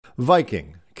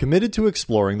Viking, committed to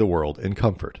exploring the world in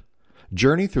comfort.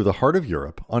 Journey through the heart of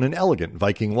Europe on an elegant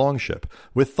Viking longship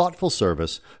with thoughtful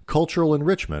service, cultural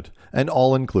enrichment, and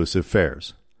all-inclusive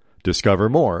fares. Discover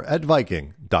more at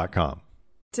Viking.com.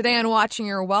 Today on Watching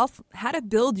Your Wealth, how to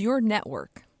build your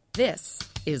network. This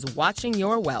is Watching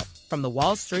Your Wealth from the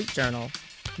Wall Street Journal.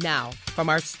 Now, from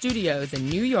our studios in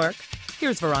New York,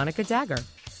 here's Veronica Dagger.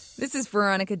 This is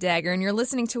Veronica Dagger, and you're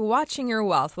listening to Watching Your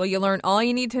Wealth, where you learn all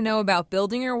you need to know about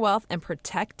building your wealth and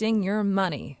protecting your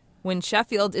money. Win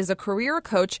Sheffield is a career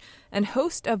coach and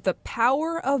host of the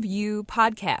Power of You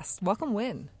podcast. Welcome,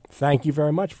 Win. Thank you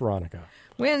very much, Veronica.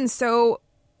 Win, so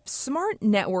smart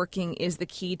networking is the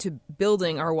key to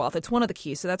building our wealth. It's one of the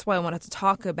keys, so that's why I wanted to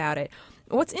talk about it.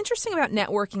 What's interesting about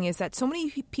networking is that so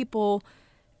many people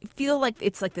feel like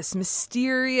it's like this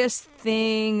mysterious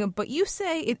thing, but you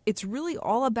say it's really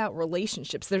all about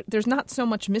relationships. There's not so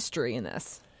much mystery in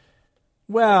this.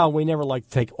 Well, we never like to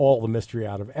take all the mystery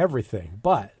out of everything,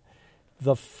 but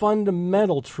the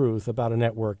fundamental truth about a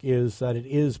network is that it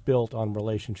is built on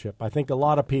relationship. I think a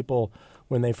lot of people,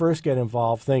 when they first get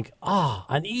involved, think,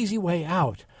 an easy way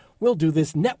out. We'll do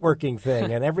this networking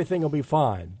thing and everything will be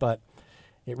fine. But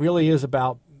it really is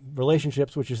about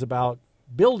relationships, which is about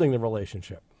building the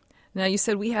relationship. Now, you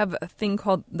said we have a thing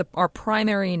called our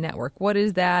primary network. What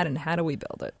is that, and how do we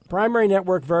build it? Primary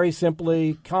network, very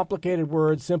simply, complicated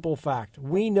word, simple fact.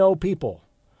 We know people.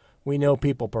 We know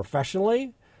people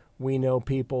professionally. We know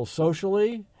people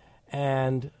socially.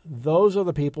 And those are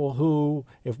the people who,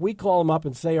 if we call them up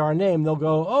and say our name, they'll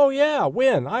go, oh, yeah,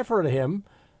 Win, I've heard of him.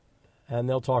 And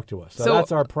they'll talk to us. So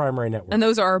that's our primary network. And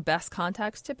those are our best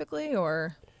contacts typically,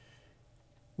 or?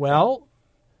 Well,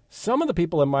 some of the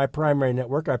people in my primary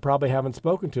network I probably haven't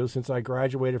spoken to since I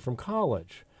graduated from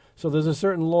college. So there's a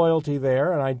certain loyalty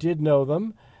there, and I did know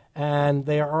them, and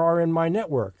they are in my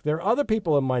network. There are other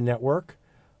people in my network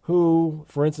who,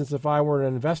 for instance, if I were in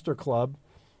an investor club,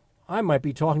 I might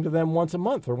be talking to them once a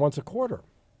month or once a quarter.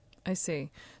 I see.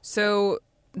 So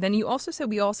then you also said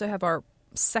we also have our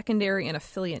secondary and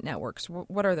affiliate networks.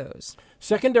 What are those?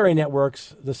 Secondary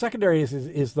networks, the secondary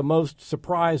is the most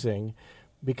surprising,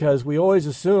 because we always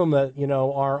assume that,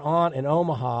 our aunt in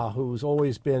Omaha, who's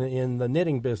always been in the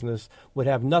knitting business, would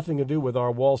have nothing to do with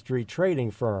our Wall Street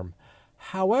trading firm.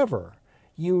 However,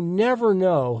 you never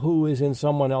know who is in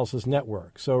someone else's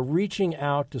network. So reaching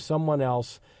out to someone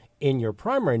else in your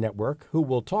primary network who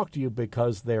will talk to you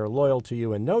because they're loyal to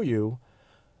you and know you,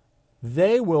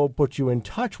 they will put you in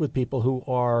touch with people who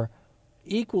are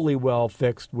equally well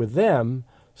fixed with them,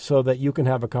 so that you can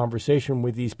have a conversation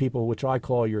with these people, which I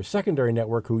call your secondary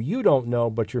network, who you don't know,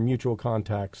 but your mutual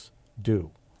contacts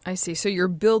do. I see. So you're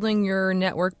building your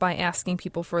network by asking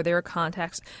people for their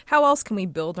contacts. How else can we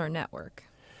build our network?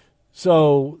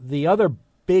 So the other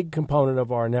big component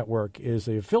of our network is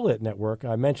the affiliate network.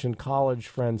 I mentioned college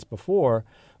friends before.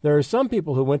 There are some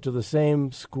people who went to the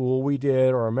same school we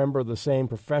did, or a member of the same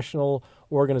professional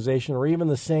organization, or even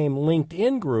the same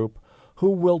LinkedIn group, who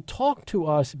will talk to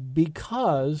us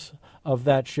because of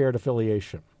that shared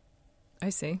affiliation. I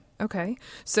see. Okay.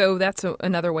 So that's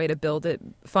another way to build it,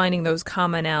 finding those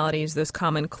commonalities, those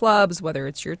common clubs, whether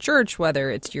it's your church, whether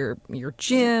it's your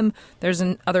gym. There's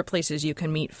other places you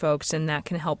can meet folks, and that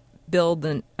can help build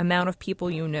the amount of people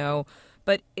you know.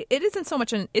 But it isn't so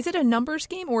much is it a numbers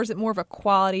game, or is it more of a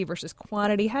quality versus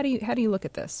quantity? How do you look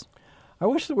at this? I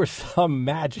wish there were some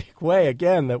magic way,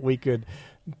 again, that we could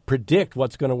predict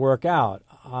what's going to work out.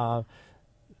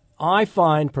 I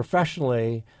find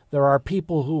professionally there are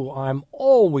people who I'm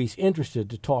always interested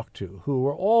to talk to, who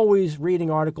are always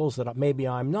reading articles that maybe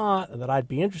I'm not, that I'd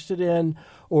be interested in,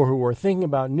 or who are thinking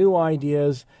about new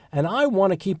ideas, and I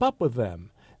want to keep up with them.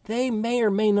 They may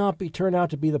or may not turn out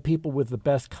to be the people with the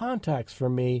best contacts for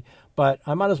me, but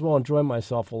I might as well enjoy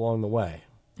myself along the way.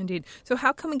 Indeed. So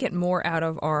how can we get more out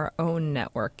of our own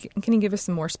network? Can you give us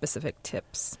some more specific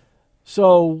tips?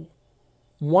 So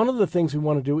one of the things we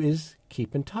want to do is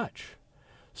keep in touch.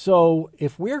 So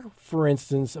if we're, for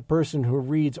instance, a person who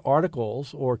reads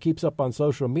articles or keeps up on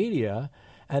social media,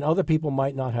 and other people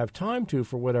might not have time to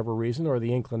for whatever reason or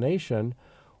the inclination,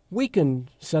 we can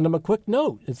send them a quick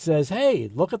note. It says, hey,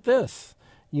 look at this.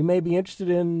 You may be interested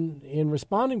in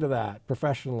responding to that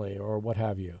professionally or what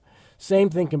have you.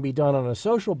 Same thing can be done on a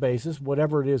social basis.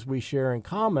 Whatever it is we share in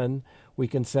common, we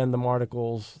can send them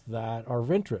articles that are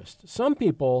of interest. Some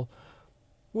people,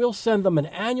 we'll send them an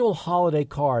annual holiday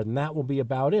card, and that will be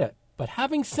about it. But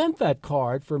having sent that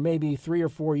card for maybe 3 or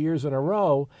 4 years in a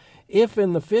row, if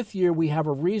in the 5th year we have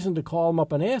a reason to call them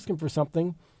up and ask them for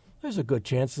something, there's a good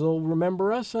chance they'll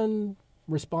remember us and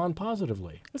respond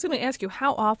positively. I was going to ask you,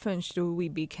 how often should we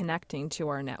be connecting to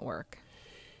our network?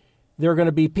 There are going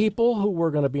to be people who we're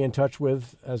going to be in touch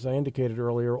with, as I indicated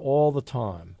earlier, all the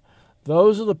time.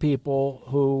 Those are the people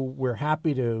who we're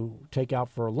happy to take out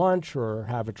for lunch or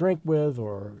have a drink with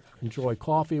or enjoy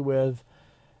coffee with.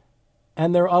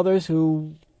 And there are others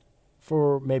who,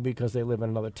 for maybe because they live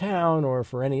in another town or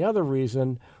for any other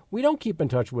reason, we don't keep in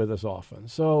touch with as often.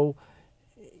 So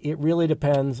it really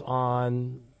depends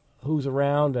on who's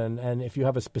around. And if you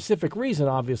have a specific reason,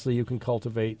 obviously you can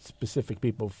cultivate specific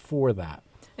people for that.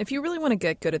 If you really want to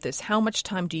get good at this, how much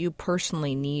time do you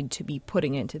personally need to be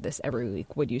putting into this every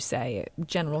week, would you say, a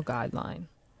general guideline?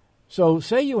 So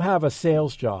say you have a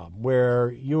sales job where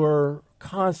you're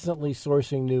constantly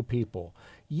sourcing new people.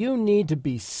 You need to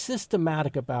be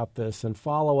systematic about this and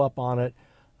follow up on it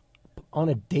on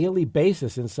a daily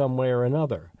basis in some way or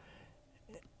another.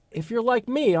 If you're like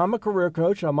me, I'm a career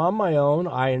coach. I'm on my own.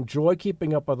 I enjoy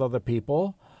keeping up with other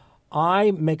people.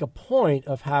 I make a point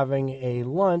of having a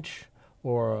lunch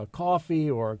or a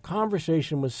coffee or a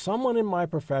conversation with someone in my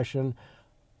profession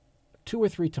 2 or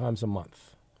 3 times a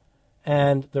month.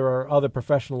 And there are other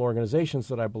professional organizations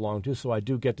that I belong to, so I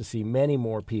do get to see many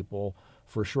more people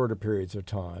for shorter periods of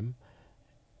time,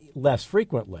 less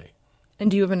frequently. And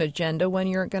do you have an agenda when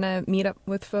you're going to meet up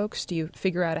with folks? Do you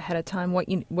figure out ahead of time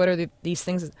what are these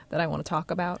things that I want to talk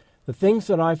about? The things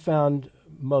that I found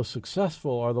most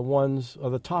successful are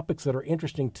the topics that are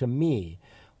interesting to me.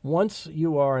 Once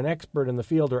you are an expert in the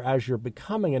field, or as you're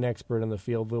becoming an expert in the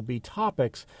field, there'll be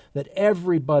topics that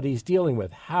everybody's dealing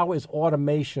with. How is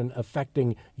automation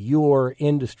affecting your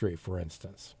industry, for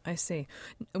instance? I see.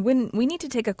 We need to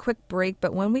take a quick break,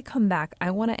 but when we come back,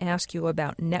 I want to ask you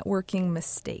about networking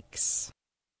mistakes.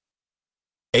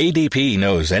 ADP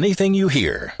knows anything you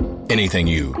hear, anything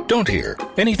you don't hear,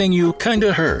 anything you kind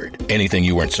of heard, anything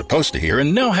you weren't supposed to hear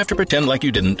and now have to pretend like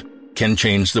you didn't, can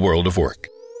change the world of work.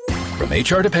 From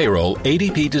HR to payroll,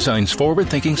 ADP designs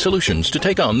forward-thinking solutions to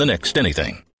take on the next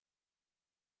anything.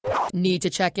 Need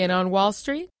to check in on Wall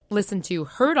Street? Listen to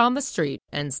Heard on the Street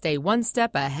and stay one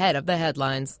step ahead of the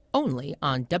headlines, only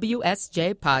on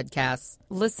WSJ Podcasts.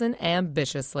 Listen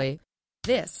ambitiously.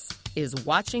 This is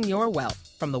Watching Your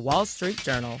Wealth from the Wall Street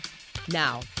Journal.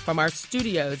 Now, from our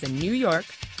studios in New York,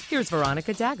 here's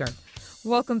Veronica Dagger.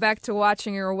 Welcome back to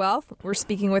Watching Your Wealth. We're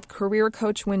speaking with career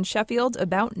coach Win Sheffield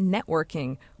about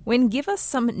networking. Win, give us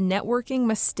some networking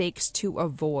mistakes to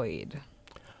avoid.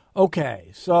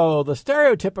 Okay, so the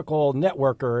stereotypical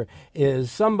networker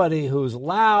is somebody who's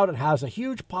loud and has a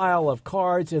huge pile of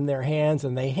cards in their hands,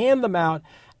 and they hand them out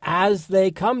as they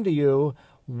come to you,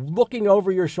 looking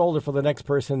over your shoulder for the next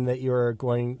person that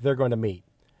they're going to meet.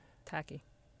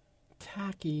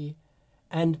 Tacky,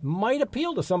 and might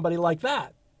appeal to somebody like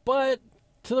that, but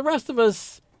to the rest of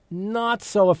us, not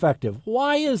so effective.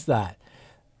 Why is that?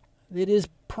 It is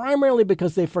primarily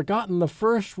because they've forgotten the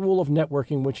first rule of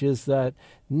networking, which is that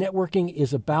networking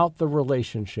is about the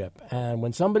relationship. And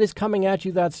when somebody's coming at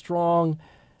you that strong,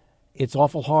 it's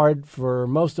awful hard for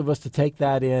most of us to take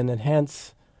that in, and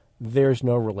hence, there's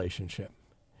no relationship.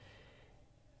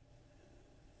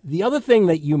 The other thing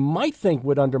that you might think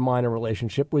would undermine a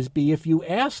relationship would be if you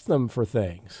asked them for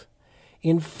things.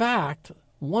 In fact,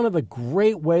 one of the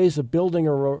great ways of building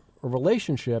a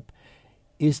relationship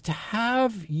is to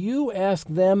have you ask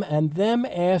them and them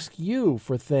ask you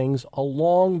for things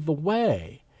along the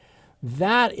way.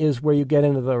 That is where you get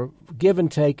into the give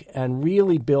and take and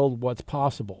really build what's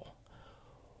possible.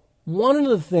 One of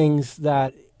the things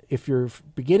that, if you're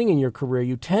beginning in your career,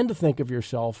 you tend to think of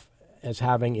yourself as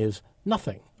having is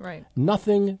nothing. Right.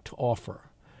 Nothing to offer.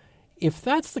 If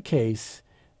that's the case,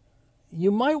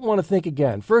 you might want to think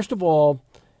again. First of all,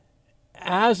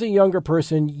 as a younger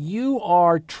person, you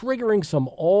are triggering some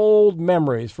old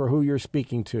memories for who you're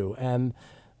speaking to, and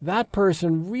that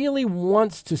person really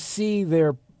wants to see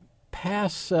their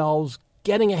past selves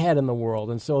getting ahead in the world,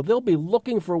 and so they'll be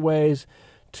looking for ways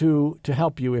to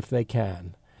help you if they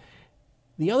can.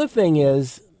 The other thing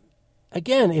is,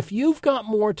 again, if you've got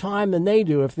more time than they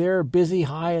do, if they're a busy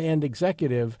high-end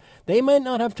executive, they might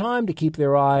not have time to keep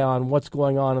their eye on what's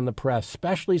going on in the press,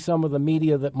 especially some of the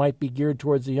media that might be geared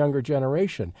towards the younger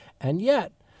generation. And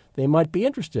yet, they might be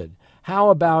interested.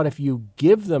 How about if you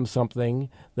give them something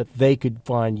that they could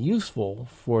find useful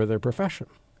for their profession?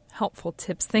 Helpful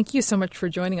tips. Thank you so much for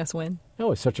joining us, Win.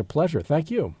 Oh, it's such a pleasure.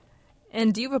 Thank you.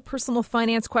 And do you have a personal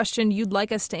finance question you'd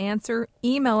like us to answer?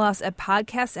 Email us at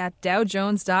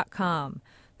podcasts@dowjones.com.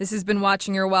 This has been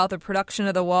Watching Your Wealth, a production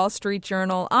of the Wall Street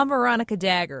Journal. I'm Veronica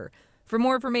Dagger. For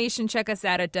more information, check us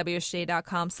out at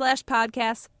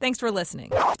wsj.com/podcasts. Thanks for listening.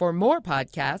 For more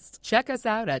podcasts, check us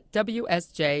out at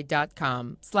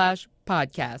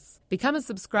wsj.com/podcasts. Become a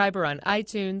subscriber on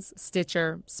iTunes,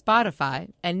 Stitcher, Spotify,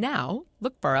 and now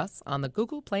look for us on the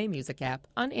Google Play Music app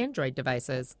on Android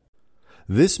devices.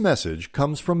 This message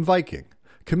comes from Viking,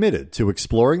 committed to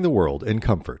exploring the world in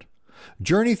comfort.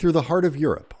 Journey through the heart of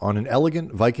Europe on an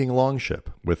elegant Viking longship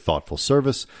with thoughtful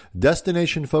service,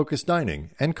 destination-focused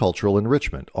dining, and cultural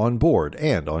enrichment on board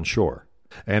and on shore.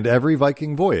 And every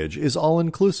Viking voyage is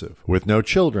all-inclusive with no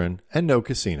children and no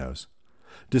casinos.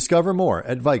 Discover more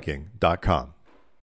at Viking.com.